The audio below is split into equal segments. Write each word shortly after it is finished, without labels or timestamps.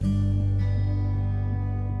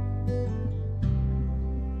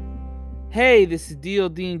Hey, this is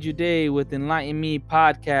Dean Jude with Enlighten Me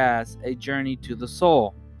Podcast, a journey to the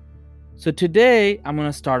soul. So today I'm going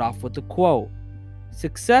to start off with a quote.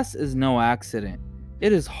 Success is no accident.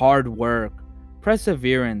 It is hard work,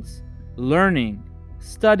 perseverance, learning,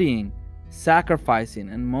 studying, sacrificing,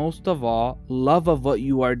 and most of all, love of what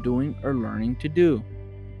you are doing or learning to do.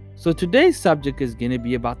 So today's subject is going to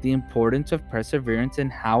be about the importance of perseverance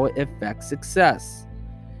and how it affects success.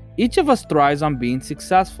 Each of us thrives on being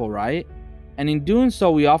successful, right? And in doing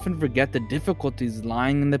so, we often forget the difficulties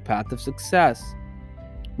lying in the path of success.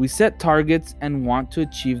 We set targets and want to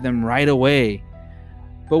achieve them right away.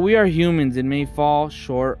 But we are humans and may fall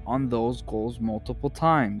short on those goals multiple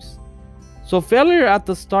times. So failure at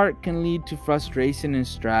the start can lead to frustration and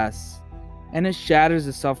stress, and it shatters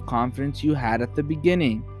the self-confidence you had at the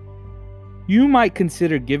beginning. You might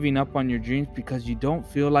consider giving up on your dreams because you don't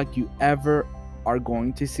feel like you ever are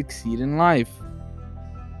going to succeed in life.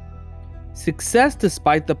 Success,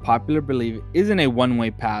 despite the popular belief, isn't a one-way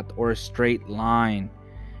path or a straight line.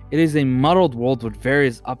 It is a muddled world with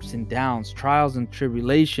various ups and downs, trials and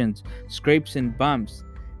tribulations, scrapes and bumps,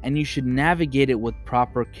 and you should navigate it with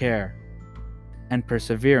proper care and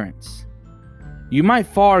perseverance. You might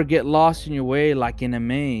fall or get lost in your way like in a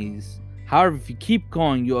maze. However, if you keep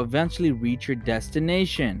going, you'll eventually reach your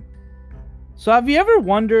destination. So have you ever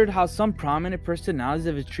wondered how some prominent personalities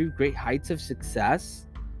have achieved great heights of success?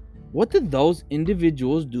 What did those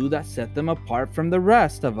individuals do that set them apart from the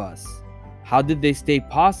rest of us? How did they stay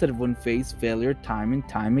positive when faced failure time and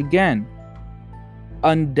time again?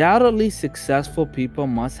 Undoubtedly, successful people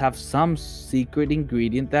must have some secret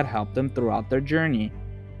ingredient that helped them throughout their journey.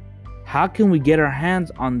 How can we get our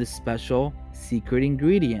hands on this special secret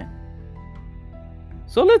ingredient?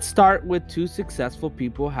 So let's start with two successful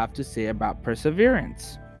people have to say about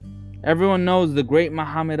perseverance. Everyone knows the great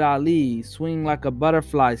Muhammad Ali, swing like a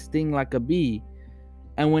butterfly, sting like a bee.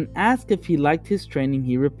 And when asked if he liked his training,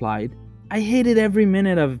 he replied, "I hated every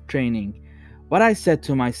minute of training, but I said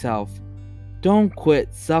to myself, don't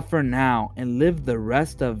quit, suffer now, and live the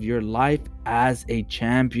rest of your life as a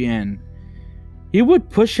champion." He would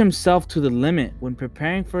push himself to the limit when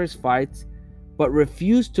preparing for his fights, but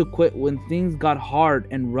refused to quit when things got hard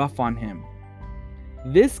and rough on him.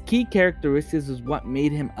 This key characteristic is what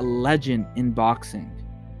made him a legend in boxing.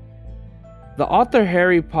 The author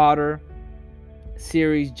Harry Potter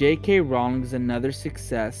series J.K. Rowling is another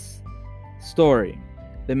success story.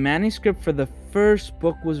 The manuscript for the first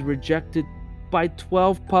book was rejected by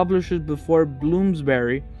 12 publishers before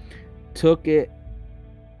Bloomsbury took it.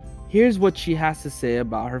 Here's what she has to say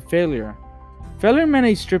about her failure. Failure meant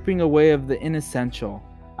a stripping away of the inessential.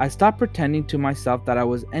 I stopped pretending to myself that I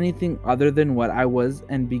was anything other than what I was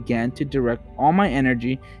and began to direct all my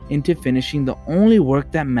energy into finishing the only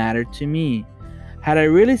work that mattered to me. Had I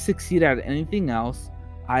really succeeded at anything else,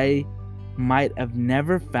 I might have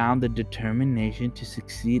never found the determination to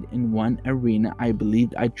succeed in one arena I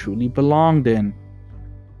believed I truly belonged in.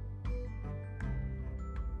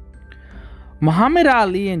 Muhammad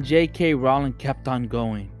Ali and J.K. Rowling kept on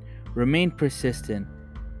going, remained persistent,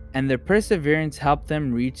 and their perseverance helped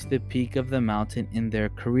them reach the peak of the mountain in their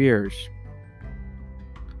careers.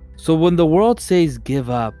 So when the world says give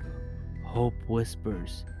up, hope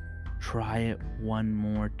whispers, try it one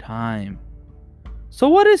more time. So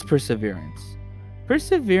what is perseverance?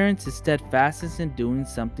 Perseverance is steadfastness in doing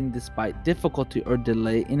something despite difficulty or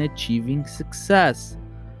delay in achieving success.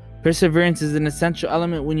 Perseverance is an essential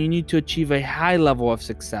element when you need to achieve a high level of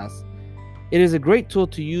success. It is a great tool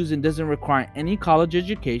to use and doesn't require any college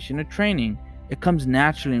education or training. It comes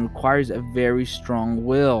naturally and requires a very strong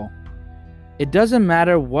will. It doesn't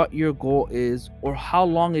matter what your goal is or how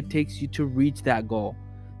long it takes you to reach that goal.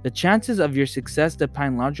 The chances of your success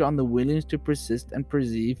depend largely on the willingness to persist and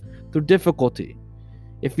persevere through difficulty.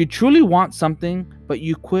 If you truly want something but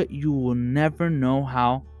you quit, you will never know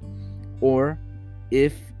how or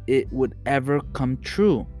if it would ever come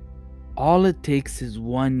true. All it takes is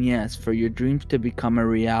one yes for your dreams to become a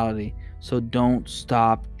reality, so don't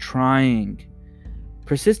stop trying.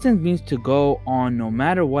 Persistence means to go on no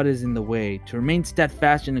matter what is in the way, to remain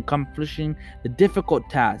steadfast in accomplishing the difficult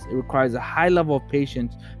task. It requires a high level of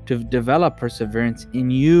patience to develop perseverance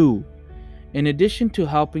in you. In addition to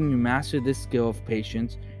helping you master this skill of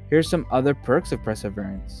patience, here are some other perks of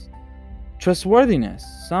perseverance. Trustworthiness.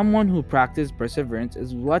 Someone who practices perseverance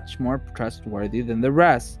is much more trustworthy than the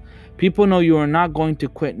rest. People know you are not going to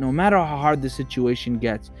quit no matter how hard the situation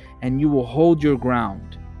gets, and you will hold your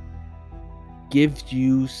ground. Gives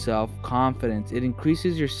you self-confidence. It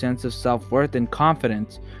increases your sense of self-worth and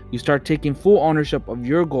confidence. You start taking full ownership of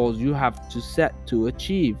your goals you have to set to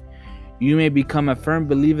achieve. You may become a firm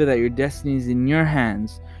believer that your destiny is in your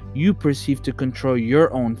hands. You perceive to control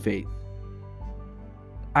your own fate.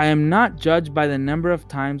 I am not judged by the number of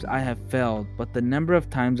times I have failed, but the number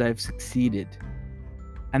of times I have succeeded.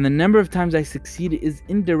 And the number of times I succeeded is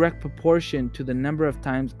in direct proportion to the number of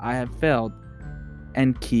times I have failed,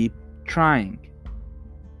 and keep trying.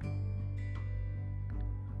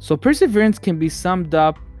 So perseverance can be summed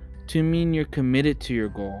up to mean you're committed to your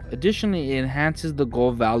goal. Additionally, it enhances the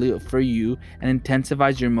goal value for you and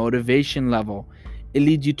intensifies your motivation level. It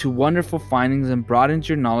leads you to wonderful findings and broadens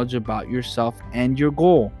your knowledge about yourself and your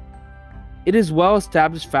goal. It is a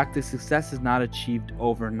well-established fact that success is not achieved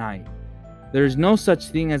overnight. There is no such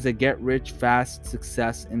thing as a get-rich-fast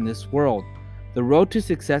success in this world. The road to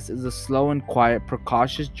success is a slow and quiet,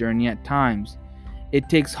 precautious journey at times. It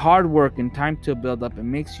takes hard work and time to build up and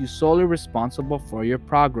makes you solely responsible for your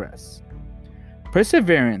progress.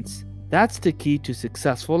 Perseverance, that's the key to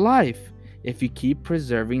successful life. If you keep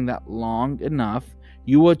preserving that long enough,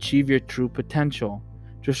 you will achieve your true potential.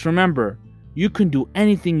 Just remember, you can do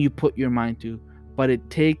anything you put your mind to, but it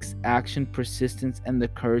takes action, persistence, and the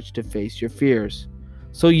courage to face your fears.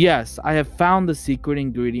 So yes, I have found the secret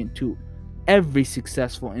ingredient to every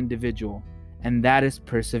successful individual, and that is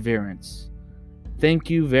perseverance. Thank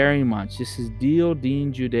you very much. This is Dio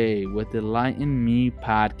Dean Jude with the Enlighten Me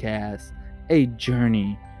podcast, a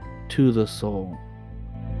journey to the soul.